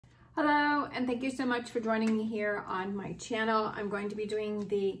Hello, and thank you so much for joining me here on my channel. I'm going to be doing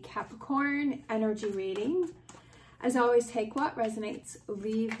the Capricorn energy reading. As always, take what resonates,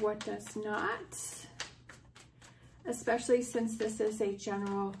 leave what does not, especially since this is a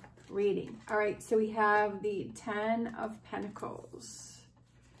general reading. All right, so we have the 10 of Pentacles.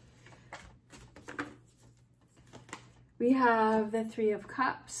 We have the 3 of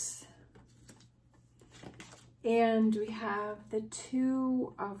Cups. And we have the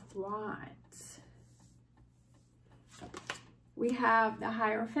 2 of Wands. We have the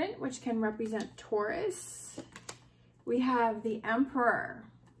Hierophant, which can represent Taurus. We have the Emperor,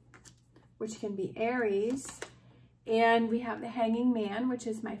 which can be Aries. And we have the Hanging Man, which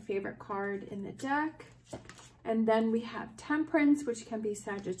is my favorite card in the deck. And then we have Temperance, which can be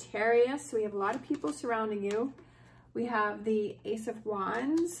Sagittarius. So we have a lot of people surrounding you. We have the Ace of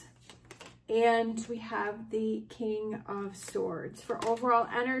Wands. And we have the King of Swords. For overall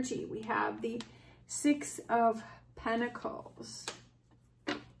energy, we have the 6 of Pentacles.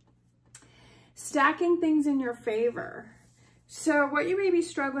 Stacking things in your favor. So what you may be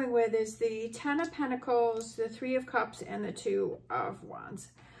struggling with is the 10 of Pentacles, the 3 of Cups, and the 2 of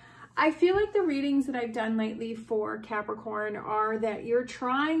Wands. I feel like the readings that I've done lately for Capricorn are that you're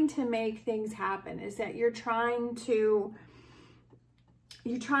trying to make things happen, is that you're trying to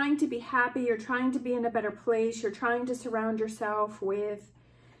be happy, you're trying to be in a better place, you're trying to surround yourself with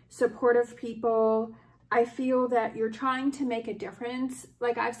supportive people. I feel that you're trying to make a difference.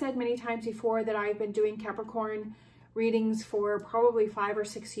 Like I've said many times before that I've been doing Capricorn readings for probably 5 or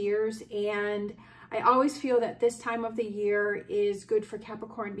 6 years, and I always feel that this time of the year is good for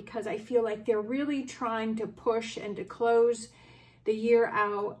Capricorn because I feel like they're really trying to push and to close the year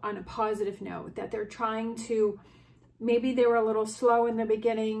out on a positive note, that they're trying to, maybe they were a little slow in the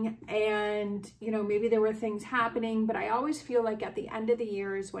beginning and, you know, maybe there were things happening, but I always feel like at the end of the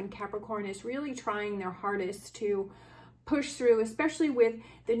year is when Capricorn is really trying their hardest to push through, especially with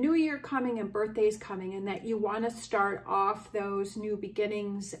the new year coming and birthdays coming, and that you want to start off those new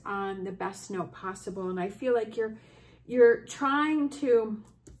beginnings on the best note possible. And I feel like you're trying to,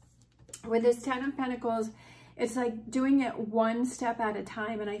 with this 10 of Pentacles, it's like doing it one step at a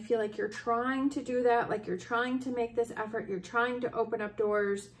time. And I feel like you're trying to do that. Like you're trying to make this effort. You're trying to open up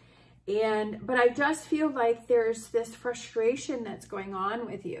doors. But I just feel like there's this frustration that's going on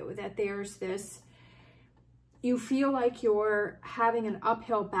with you, that there's this, you feel like you're having an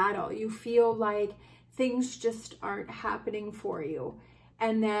uphill battle. You feel like things just aren't happening for you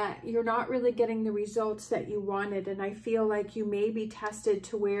and that you're not really getting the results that you wanted. And I feel like you may be tested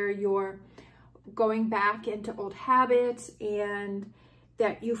to where you're going back into old habits and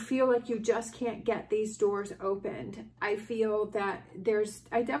that you feel like you just can't get these doors opened. I feel that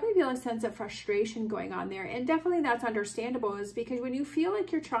I definitely feel a sense of frustration going on there. And definitely that's understandable, is because when you feel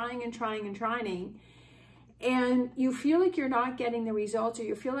like you're trying and trying and trying and you feel like you're not getting the results, or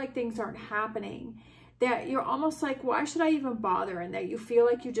you feel like things aren't happening, that you're almost like, why should I even bother? And that you feel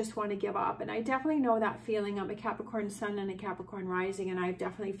like you just want to give up. And I definitely know that feeling. I'm a Capricorn sun and a Capricorn rising, and I've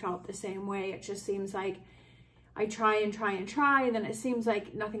definitely felt the same way. It just seems like I try and try and try, and then it seems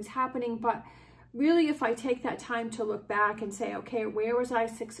like nothing's happening. But really, if I take that time to look back and say, okay, where was I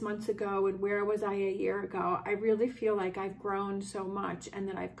 6 months ago and where was I a year ago? I really feel like I've grown so much and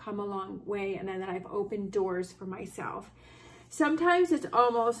that I've come a long way and that I've opened doors for myself. Sometimes it's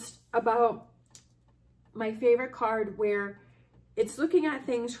almost about my favorite card where it's looking at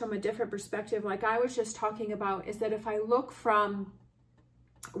things from a different perspective. Like I was just talking about, is that if I look from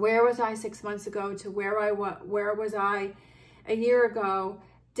where was I 6 months ago to where was I a year ago,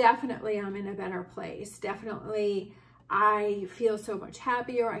 definitely I'm in a better place. Definitely I feel so much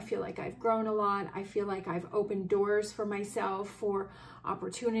happier. I feel like I've grown a lot. I feel like I've opened doors for myself, for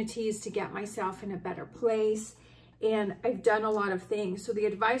opportunities to get myself in a better place. And I've done a lot of things. So the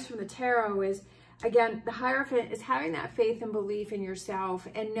advice from the tarot is, again, the Hierophant is having that faith and belief in yourself,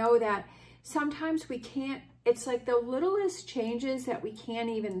 and know that sometimes we can't, it's like the littlest changes that we can't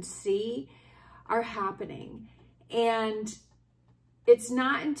even see are happening. And it's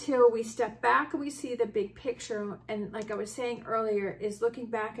not until we step back and we see the big picture, and like I was saying earlier, is looking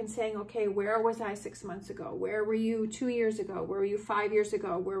back and saying, okay, where was I 6 months ago? Where were you 2 years ago? Where were you 5 years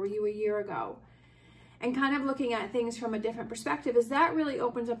ago? Where were you a year ago? And kind of looking at things from a different perspective, is that really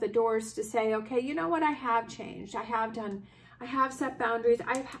opens up the doors to say, okay, you know what? I have changed. I have set boundaries.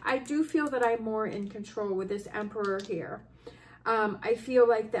 I do feel that I'm more in control with this Emperor here. I feel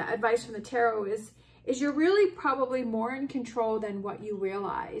like the advice from the tarot is you're really probably more in control than what you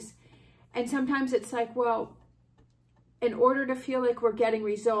realize. And sometimes it's like, well, in order to feel like we're getting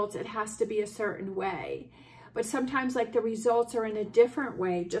results, it has to be a certain way. but sometimes like the results are in a different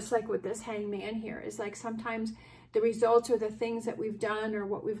way, just like with this hangman here. Is like sometimes the results or the things that we've done or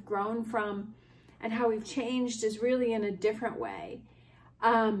what we've grown from and how we've changed is really in a different way.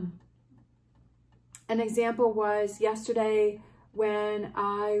 An example was yesterday when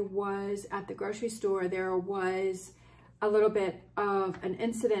I was at the grocery store, there was a little bit of an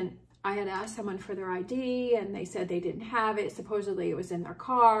incident. I had asked someone for their ID and they said they didn't have it. Supposedly it was in their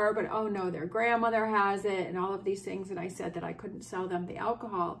car, but oh no, their grandmother has it and all of these things. And I said that I couldn't sell them the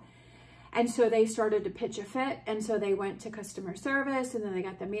alcohol. And so they started to pitch a fit. And so they went to customer service and then they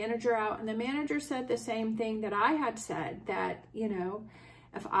got the manager out, and the manager said the same thing that I had said, that, you know,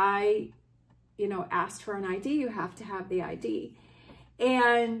 if I, you know, asked for an ID, you have to have the ID.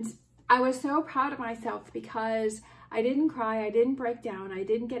 And I was so proud of myself because I didn't cry, I didn't break down, I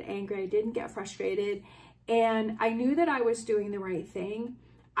didn't get angry, I didn't get frustrated, and I knew that I was doing the right thing.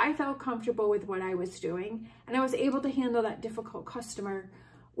 I felt comfortable with what I was doing, and I was able to handle that difficult customer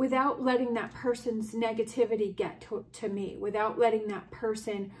without letting that person's negativity get to me, without letting that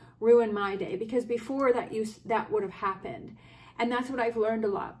person ruin my day, because before that would have happened. And that's what I've learned a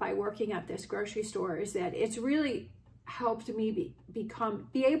lot by working at this grocery store, is that it's really helped me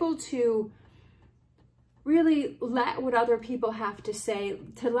be able to really let what other people have to say,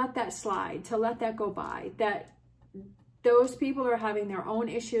 to let that slide, to let that go by, that those people are having their own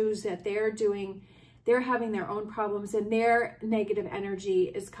issues, that they're having their own problems, and their negative energy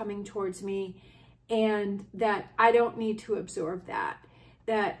is coming towards me, and that I don't need to absorb that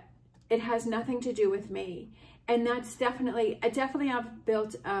it has nothing to do with me. And that's I definitely have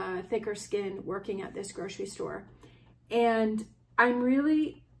built a thicker skin working at this grocery store. And I'm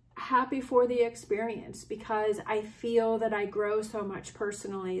really happy for the experience because I feel that I grow so much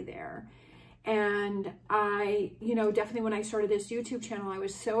personally there. And I, you know, definitely when I started this YouTube channel, I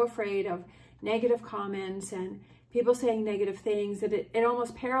was so afraid of negative comments and people saying negative things that it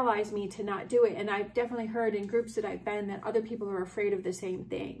almost paralyzed me to not do it. And I've definitely heard in groups that I've been that other people are afraid of the same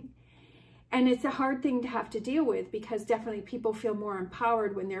thing. And it's a hard thing to have to deal with because definitely people feel more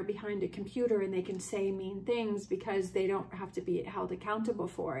empowered when they're behind a computer and they can say mean things because they don't have to be held accountable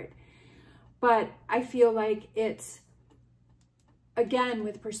for it. But I feel like it's, again,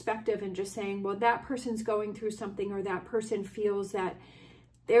 with perspective and just saying, well, that person's going through something, or that person feels that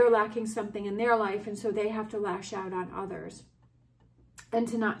they're lacking something in their life, and so they have to lash out on others, and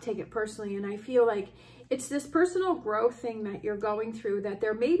to not take it personally. And I feel like it's this personal growth thing that you're going through, that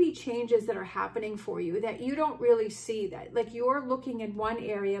there may be changes that are happening for you that you don't really see, that like you're looking in one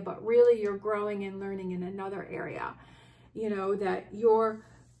area, but really you're growing and learning in another area, you know, that you're,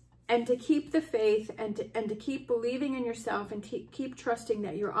 and to keep the faith and to keep believing in yourself and keep trusting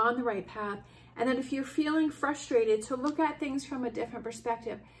that you're on the right path. And then if you're feeling frustrated, to look at things from a different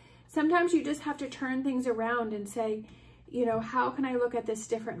perspective. Sometimes you just have to turn things around and say, you know, how can I look at this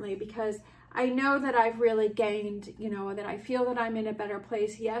differently? Because I know that I've really gained, you know, that I feel that I'm in a better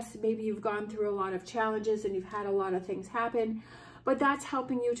place. Yes, maybe you've gone through a lot of challenges and you've had a lot of things happen, but that's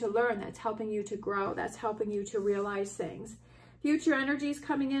helping you to learn. That's helping you to grow. That's helping you to realize things. Future energies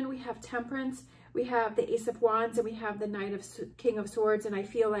coming in. We have Temperance, we have the Ace of Wands, and we have the King of Swords. And I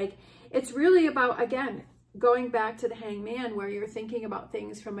feel like it's really about, again, going back to the Hangman, where you're thinking about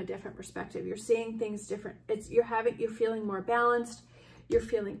things from a different perspective. You're seeing things different. You're feeling more balanced. You're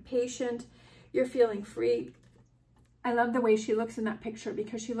feeling patient. You're feeling free. I love the way she looks in that picture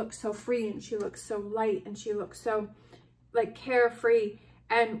because she looks so free and she looks so light and she looks so like carefree.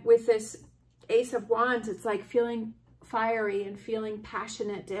 And with this Ace of Wands, it's like feeling fiery and feeling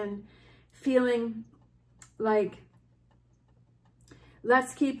passionate and feeling like,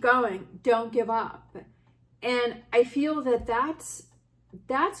 let's keep going, don't give up. And I feel that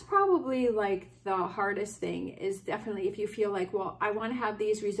that's probably like the hardest thing, is definitely if you feel like, well, I want to have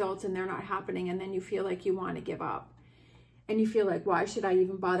these results and they're not happening, and then you feel like you want to give up and you feel like, why should I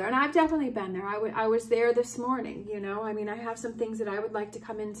even bother? And I've definitely been there. I was there this morning, you know. I mean, I have some things that I would like to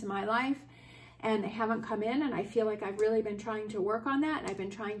come into my life and they haven't come in, and I feel like I've really been trying to work on that, and I've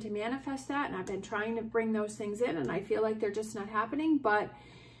been trying to manifest that, and I've been trying to bring those things in, and I feel like they're just not happening. But,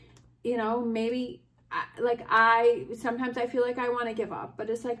 you know, maybe sometimes I feel like I want to give up, but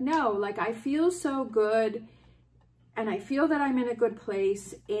it's like, no, like I feel so good and I feel that I'm in a good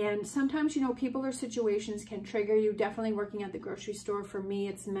place. And sometimes, you know, people or situations can trigger you. Definitely working at the grocery store, for me,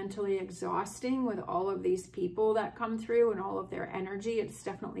 it's mentally exhausting with all of these people that come through and all of their energy. It's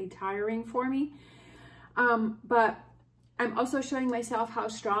definitely tiring for me. But I'm also showing myself how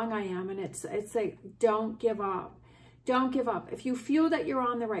strong I am. And it's like, don't give up. Don't give up. If you feel that you're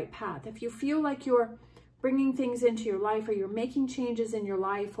on the right path, if you feel like you're bringing things into your life, or you're making changes in your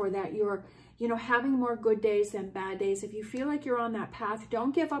life, or that you're you know, having more good days than bad days. If you feel like you're on that path,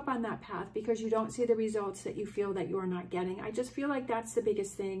 don't give up on that path because you don't see the results that you feel that you're not getting. I just feel like that's the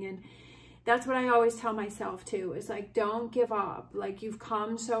biggest thing. And that's what I always tell myself too, is like, don't give up. Like, you've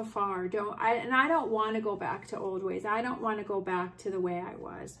come so far. And I don't want to go back to old ways. I don't want to go back to the way I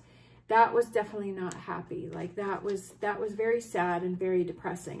was. That was definitely not happy. Like, that was very sad and very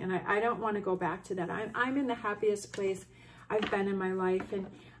depressing. And I don't want to go back to that. I'm in the happiest place I've been in my life. And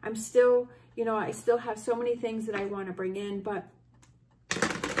I'm still, you know, I still have so many things that I want to bring in, but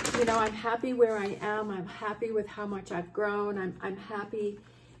you know, I'm happy where I am. I'm happy with how much I've grown. I'm happy,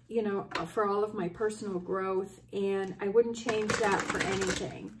 you know, for all of my personal growth, and I wouldn't change that for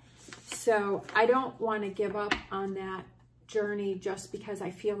anything. So I don't want to give up on that journey just because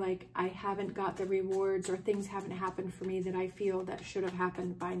I feel like I haven't got the rewards or things haven't happened for me that I feel that should have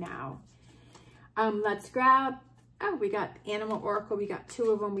happened by now. Let's grab, oh, we got Animal Oracle. We got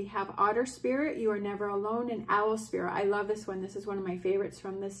 2 of them. We have Otter Spirit, You Are Never Alone, and Owl Spirit. I love this one. This is one of my favorites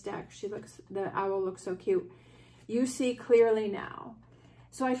from this deck. The owl looks so cute. You see clearly now.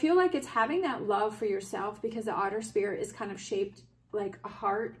 So I feel like it's having that love for yourself, because the Otter Spirit is kind of shaped like a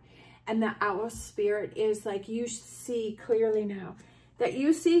heart, and the Owl Spirit is like, you see clearly now. That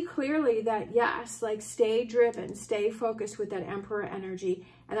you see clearly that, yes, like, stay driven, stay focused with that Emperor energy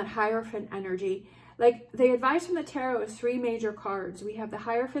and that Hierophant energy. Like, the advice from the tarot is 3 major cards. We have the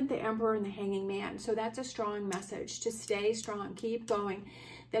Hierophant, the Emperor, and the Hanging Man. So that's a strong message to stay strong, keep going.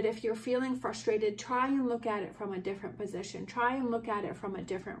 That if you're feeling frustrated, try and look at it from a different position. Try and look at it from a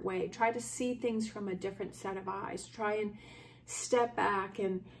different way. Try to see things from a different set of eyes. Try and step back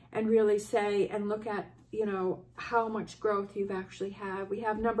and really say and look at, you know, how much growth you've actually had. We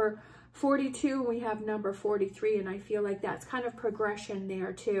have number 42, and we have number 43, and I feel like that's kind of progression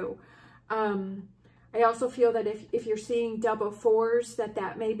there too. I also feel that if you're seeing double 4s,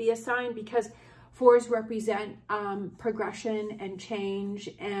 that may be a sign, because 4s represent progression and change,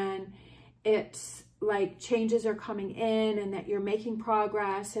 and it's like changes are coming in and that you're making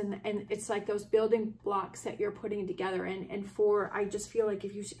progress, and it's like those building blocks that you're putting together. And 4, I just feel like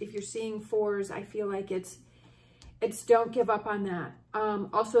if you're seeing 4s, I feel like it's don't give up on that.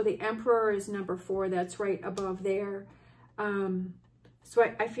 Also, the Emperor is number 4. That's right above there. So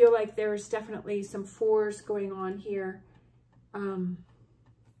I feel like there's definitely some 4s going on here. I'm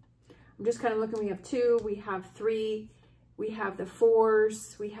just kind of looking. We have 2, we have 3, we have the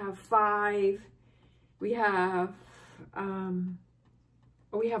 4s, we have 5, we have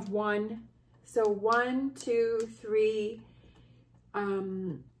 1. So 1, 2, 3,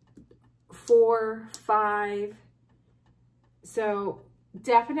 4, 5. So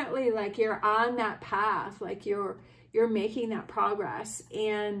definitely, like, you're on that path, like you're making that progress.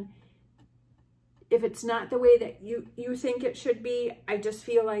 And if it's not the way that you think it should be, I just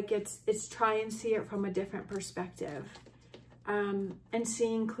feel like it's try and see it from a different perspective. And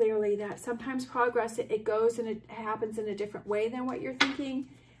seeing clearly that sometimes progress, it goes and it happens in a different way than what you're thinking,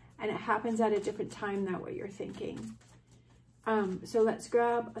 and it happens at a different time than what you're thinking. So let's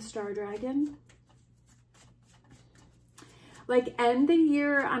grab a Star Dragon. Like, end the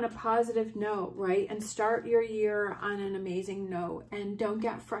year on a positive note, right? And start your year on an amazing note, and don't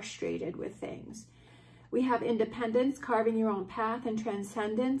get frustrated with things. We have Independence, Carving Your Own Path, and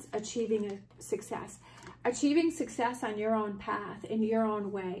Transcendence, Achieving a Success. Achieving success on your own path, in your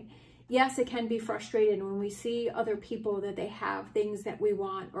own way. Yes, it can be frustrating when we see other people that they have things that we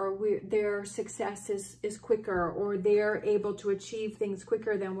want, or their success is quicker, or they're able to achieve things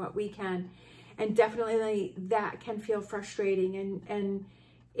quicker than what we can. And definitely that can feel frustrating.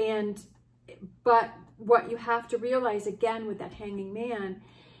 But what you have to realize, again, with that Hanging Man,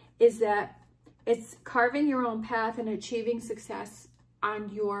 is that it's carving your own path and achieving success on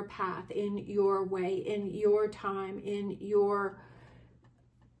your path, in your way, in your time, in your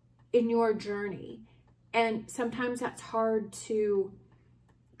journey. And sometimes that's hard to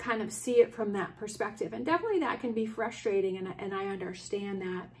kind of see it from that perspective. And definitely that can be frustrating, and I understand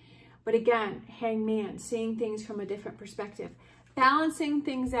that. But again, Hangman, seeing things from a different perspective. Balancing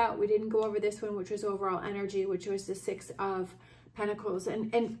things out. We didn't go over this one, which was overall energy, which was the 6 of Pentacles.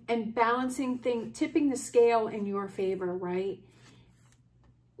 And balancing things, tipping the scale in your favor, right?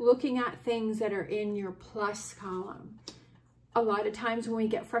 Looking at things that are in your plus column. A lot of times when we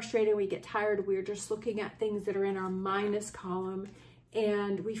get frustrated, we get tired, we're just looking at things that are in our minus column,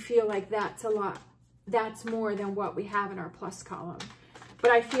 and we feel like that's more than what we have in our plus column. But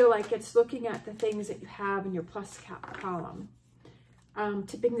I feel like it's looking at the things that you have in your plus column,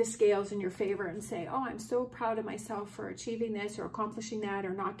 tipping the scales in your favor and say, oh, I'm so proud of myself for achieving this or accomplishing that,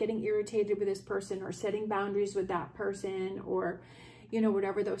 or not getting irritated with this person, or setting boundaries with that person, or, you know,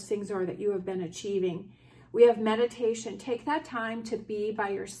 whatever those things are that you have been achieving. We have meditation. Take that time to be by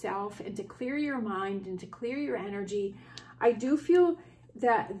yourself and to clear your mind and to clear your energy. I do feel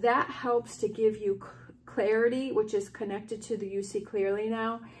that that helps to give you clarity, which is connected to the you see clearly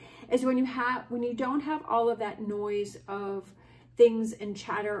now, is when you don't have all of that noise of things and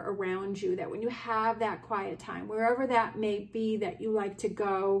chatter around you, that when you have that quiet time, wherever that may be that you like to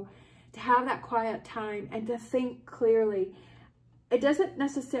go, to have that quiet time and to think clearly. It doesn't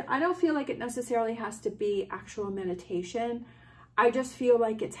necessarily, I don't feel like it necessarily has to be actual meditation. I just feel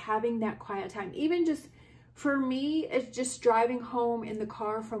like it's having that quiet time. Even just, for me, it's just driving home in the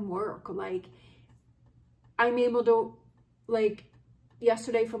car from work. Like, I'm able to, like,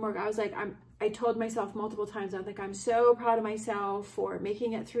 yesterday from work, I was like, I told myself multiple times, I was like, I'm so proud of myself for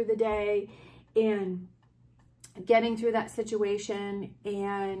making it through the day and getting through that situation.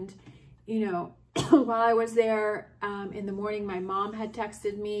 And, you know, while I was there in the morning, my mom had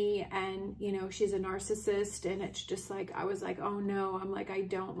texted me, and, you know, she's a narcissist, and it's just like, I was like, oh no, I'm like, I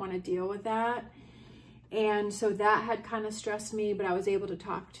don't want to deal with that. And so that had kind of stressed me, but I was able to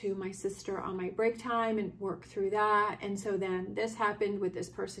talk to my sister on my break time and work through that. And so then this happened with this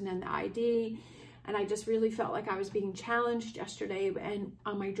person and the ID, and I just really felt like I was being challenged yesterday. And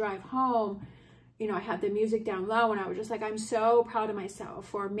on my drive home, you know, I had the music down low, and I was just like, I'm so proud of myself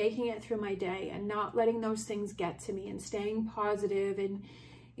for making it through my day and not letting those things get to me and staying positive and,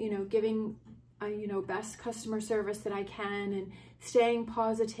 you know, giving, you know, best customer service that I can and staying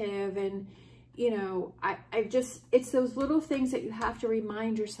positive. And, you know, I just, it's those little things that you have to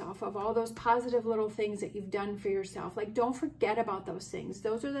remind yourself of, all those positive little things that you've done for yourself. Like, don't forget about those things.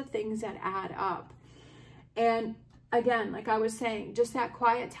 Those are the things that add up. And again, like I was saying, just that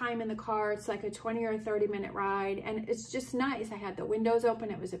quiet time in the car, it's like a 20 or 30 minute ride, and it's just nice. I had the windows open.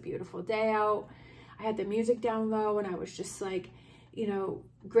 It was a beautiful day out. I had the music down low, and I was just like, you know,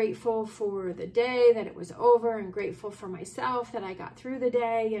 grateful for the day, that it was over, and grateful for myself that I got through the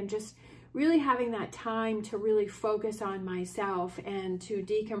day, and just really having that time to really focus on myself and to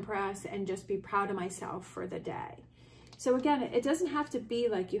decompress and just be proud of myself for the day. So again, it doesn't have to be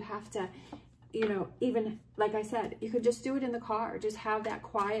like you have to, you know, even like I said, you could just do it in the car. Just have that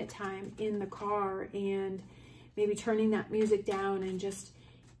quiet time in the car, and maybe turning that music down and just,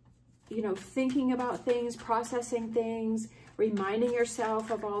 you know, thinking about things, processing things, reminding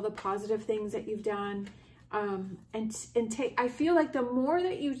yourself of all the positive things that you've done. I feel like the more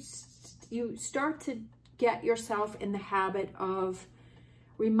that you start to get yourself in the habit of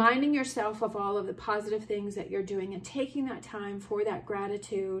reminding yourself of all of the positive things that you're doing and taking that time for that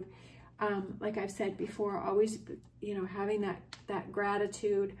gratitude. Like I've said before, always, you know, having that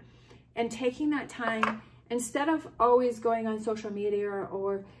gratitude and taking that time instead of always going on social media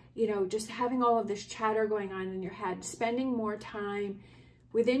or, you know, just having all of this chatter going on in your head, spending more time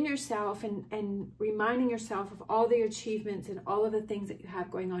within yourself and reminding yourself of all the achievements and all of the things that you have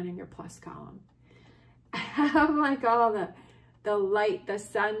going on in your plus column. I have like all the light, the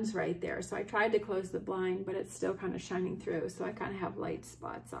sun's right there. So I tried to close the blind, but it's still kind of shining through. So I kind of have light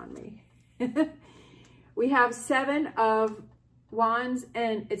spots on me. We have 7 of Wands,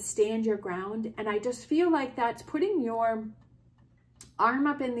 and it's stand your ground. And I just feel like that's putting your arm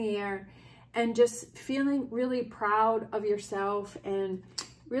up in the air and just feeling really proud of yourself and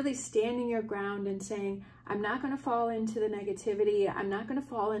really standing your ground and saying, I'm not going to fall into the negativity. I'm not going to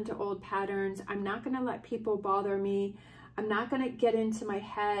fall into old patterns. I'm not going to let people bother me. I'm not going to get into my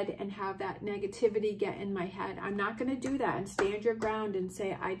head and have that negativity get in my head. I'm not going to do that, and stand your ground and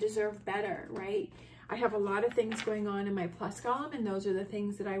say, I deserve better, right? I have a lot of things going on in my plus column, and those are the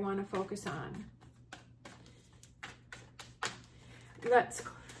things that I want to focus on. Let's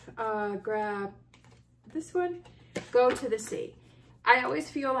grab this one. Go to the sea. I always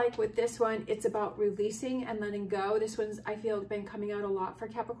feel like with this one, it's about releasing and letting go. This one's, I feel, been coming out a lot for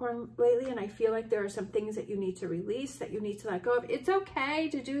Capricorn lately, and I feel like there are some things that you need to release, that you need to let go of. It's okay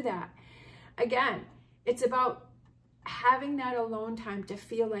to do that. Again, it's about having that alone time to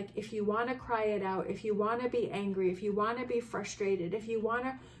feel like if you want to cry it out, if you want to be angry, if you want to be frustrated, if you want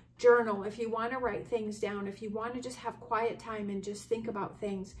to journal, if you want to write things down, if you want to just have quiet time and just think about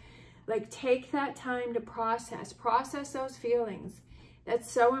things, like take that time to process those feelings.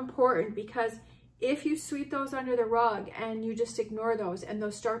 That's so important, because if you sweep those under the rug and you just ignore those and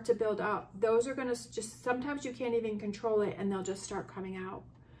those start to build up, those are going to just, sometimes you can't even control it and they'll just start coming out.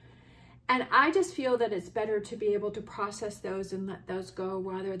 And I just feel that it's better to be able to process those and let those go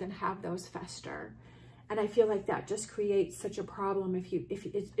rather than have those fester. And I feel like that just creates such a problem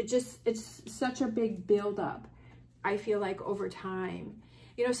it's such a big buildup, I feel like, over time.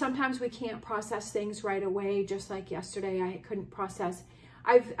 you know, sometimes we can't process things right away. Just like yesterday, I couldn't process.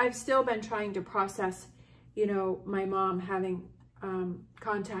 I've still been trying to process, you know, my mom having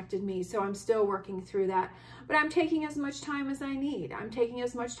contacted me. So I'm still working through that, but I'm taking as much time as I need. I'm taking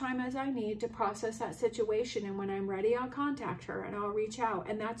as much time as I need to process that situation. And when I'm ready, I'll contact her and I'll reach out,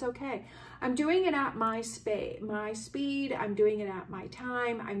 and that's okay. I'm doing it at my speed. I'm doing it at my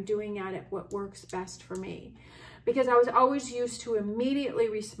time. I'm doing it at what works best for me, because I was always used to immediately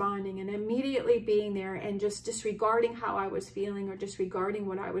responding and immediately being there and just disregarding how I was feeling or disregarding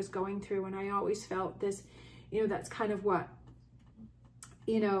what I was going through. And I always felt this, you know, that's kind of what,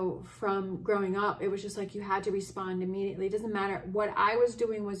 you know, from growing up, it was just like you had to respond immediately. It doesn't matter. What I was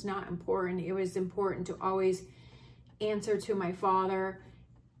doing was not important. It was important to always answer to my father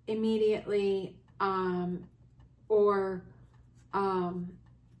immediately, you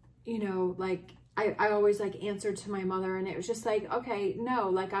know, like I always like answered to my mother, and it was just like, okay, no,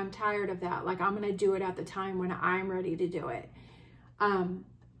 like I'm tired of that. Like I'm going to do it at the time when I'm ready to do it. I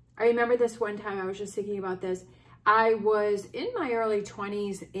remember this one time, I was just thinking about this. I was in my early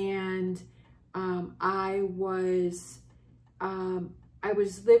 20s, and I was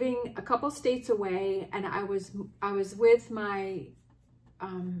living a couple states away, and I was with my, I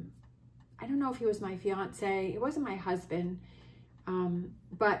don't know if he was my fiance. It wasn't my husband,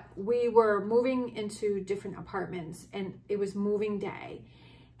 but we were moving into different apartments, and it was moving day,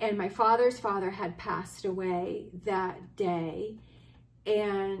 and my father's father had passed away that day.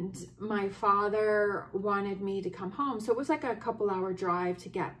 And my father wanted me to come home. So it was like a couple hour drive to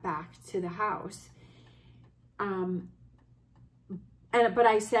get back to the house. But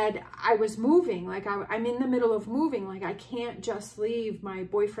I said, I was moving, like I'm in the middle of moving. Like I can't just leave my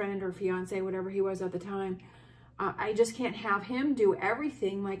boyfriend or fiance, whatever he was at the time. I just can't have him do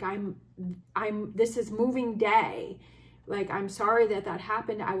everything. Like this is moving day. Like, I'm sorry that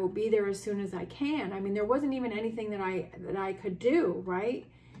happened. I will be there as soon as I can. I mean, there wasn't even anything that I could do, right?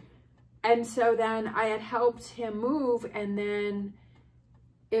 And so then I had helped him move, and then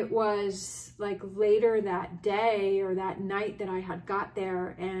it was like later that day or that night that I had got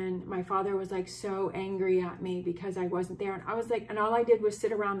there, and my father was like so angry at me because I wasn't there. And I was like, and all I did was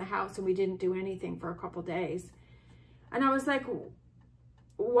sit around the house, and we didn't do anything for a couple days. And I was like,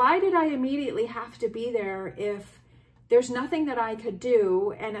 why did I immediately have to be there if there's nothing that I could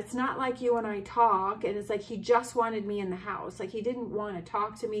do? And it's not like you and I talk, and it's like he just wanted me in the house. Like he didn't want to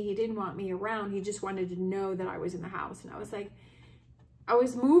talk to me. He didn't want me around. He just wanted to know that I was in the house. And I was like, I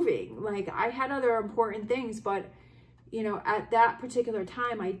was moving. Like I had other important things, but you know, at that particular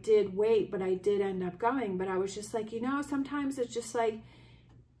time I did wait, but I did end up going. But I was just like, you know, sometimes it's just like,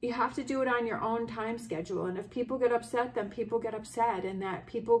 you have to do it on your own time schedule. And if people get upset, then people get upset, and that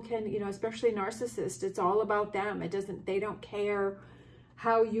people can, you know, especially narcissists, it's all about them. They don't care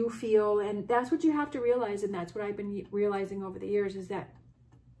how you feel. And that's what you have to realize. And that's what I've been realizing over the years, is that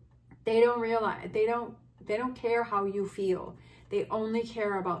they don't care how you feel. They only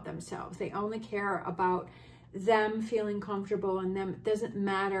care about themselves. They only care about them feeling comfortable, and them. It doesn't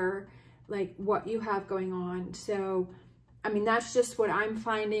matter like what you have going on. So I mean, that's just what I'm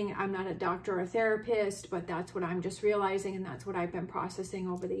finding. I'm not a doctor or a therapist, but that's what I'm just realizing. And that's what I've been processing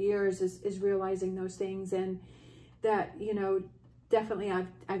over the years, is realizing those things. And that, you know, definitely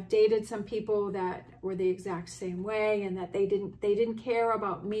I've dated some people that were the exact same way, and that they didn't care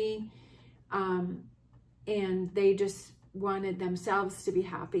about me. And they just wanted themselves to be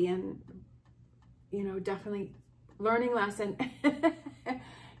happy. And, you know, definitely learning lesson.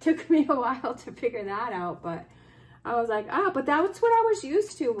 Took me a while to figure that out, but I was like, but that's what I was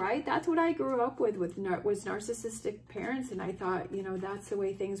used to, right? That's what I grew up with was narcissistic parents. And I thought, you know, that's the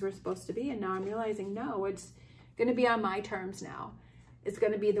way things were supposed to be. And now I'm realizing, no, it's going to be on my terms now. It's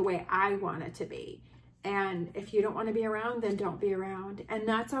going to be the way I want it to be. And if you don't want to be around, then don't be around. And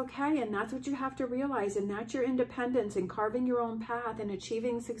that's okay. And that's what you have to realize. And that's your independence, and carving your own path, and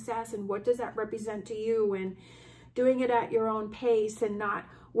achieving success. And what does that represent to you? And doing it at your own pace, and not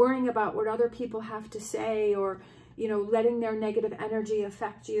worrying about what other people have to say, or, you know, letting their negative energy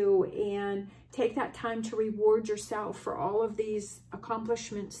affect you. And take that time to reward yourself for all of these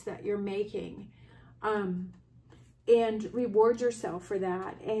accomplishments that you're making. And reward yourself for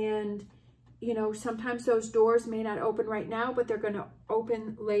that. And, you know, sometimes those doors may not open right now, but they're going to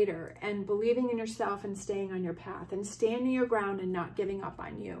open later. And believing in yourself, and staying on your path, and standing your ground, and not giving up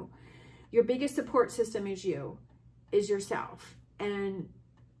on you. Your biggest support system is you, is yourself. And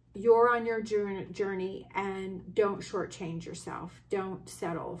you're on your journey, and don't shortchange yourself. Don't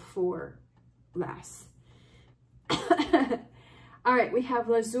settle for less. All right, we have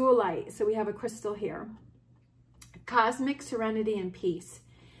lazulite. So we have a crystal here. Cosmic serenity and peace.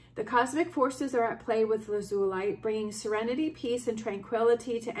 The cosmic forces are at play with lazulite, bringing serenity, peace, and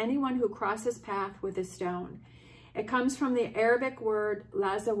tranquility to anyone who crosses path with a stone. It comes from the Arabic word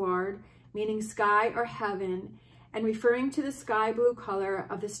lazaward, meaning sky or heaven, and referring to the sky blue color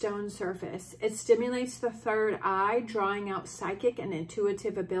of the stone surface. It stimulates the third eye, drawing out psychic and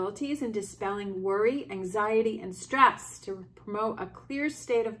intuitive abilities and dispelling worry, anxiety, and stress to promote a clear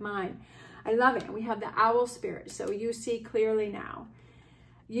state of mind. I love it. We have the owl spirit, so you see clearly now.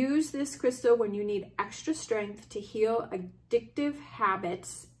 Use this crystal when you need extra strength to heal addictive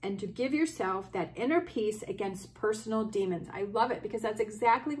habits and to give yourself that inner peace against personal demons. I love it because that's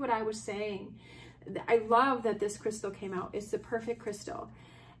exactly what I was saying. I love that this crystal came out. It's the perfect crystal.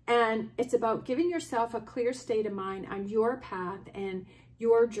 And it's about giving yourself a clear state of mind on your path and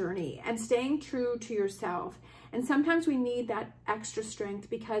your journey and staying true to yourself. And sometimes we need that extra strength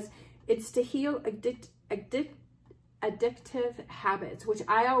because it's to heal addictive habits, which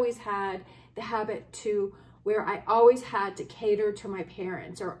I always had the habit to where I always had to cater to my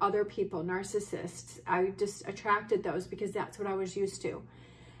parents or other people, narcissists. I just attracted those because that's what I was used to.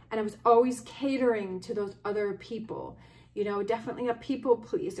 And I was always catering to those other people, you know, definitely a people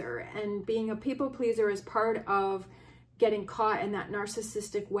pleaser. And being a people pleaser is part of getting caught in that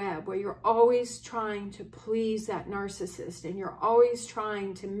narcissistic web where you're always trying to please that narcissist and you're always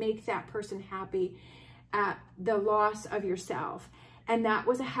trying to make that person happy at the loss of yourself. And that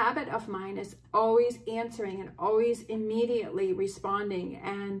was a habit of mine, is always answering and always immediately responding.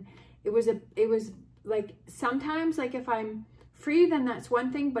 And it was like, sometimes like if I'm free, then that's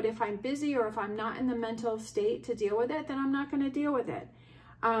one thing. But if I'm busy or if I'm not in the mental state to deal with it, then I'm not going to deal with it.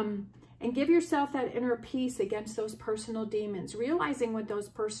 And give yourself that inner peace against those personal demons, realizing what those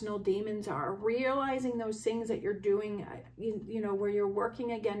personal demons are, realizing those things that you're doing, you know, where you're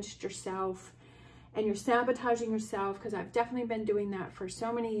working against yourself and you're sabotaging yourself, because I've definitely been doing that for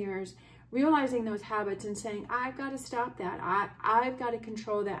so many years, realizing those habits and saying, I've got to stop that. I've got to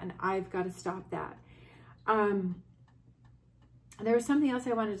control that and I've got to stop that. There was something else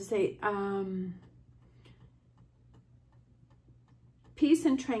I wanted to say. Peace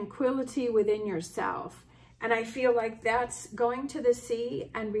and tranquility within yourself. And I feel like that's going to the sea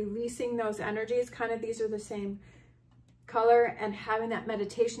and releasing those energies. Kind of, these are the same color, and having that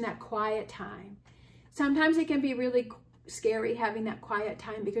meditation, that quiet time. Sometimes it can be really scary having that quiet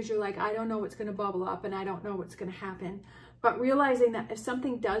time because you're like, I don't know what's going to bubble up and I don't know what's going to happen. But realizing that if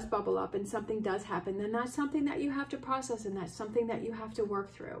something does bubble up and something does happen, then that's something that you have to process and that's something that you have to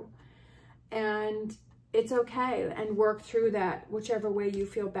work through. And it's okay, and work through that whichever way you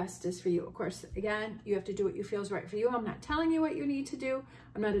feel best is for you. Of course, again, you have to do what you feel is right for you. I'm not telling you what you need to do.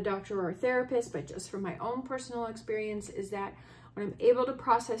 I'm not a doctor or a therapist, but just from my own personal experience is that when I'm able to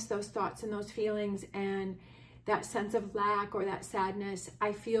process those thoughts and those feelings and that sense of lack or that sadness,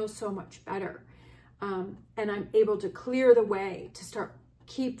 I feel so much better. And I'm able to clear the way to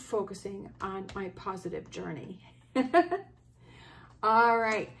keep focusing on my positive journey. All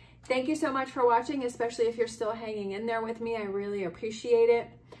right. Thank you so much for watching, especially if you're still hanging in there with me. I really appreciate it.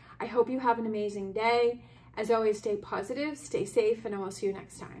 I hope you have an amazing day. As always, stay positive, stay safe, and I will see you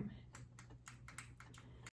next time.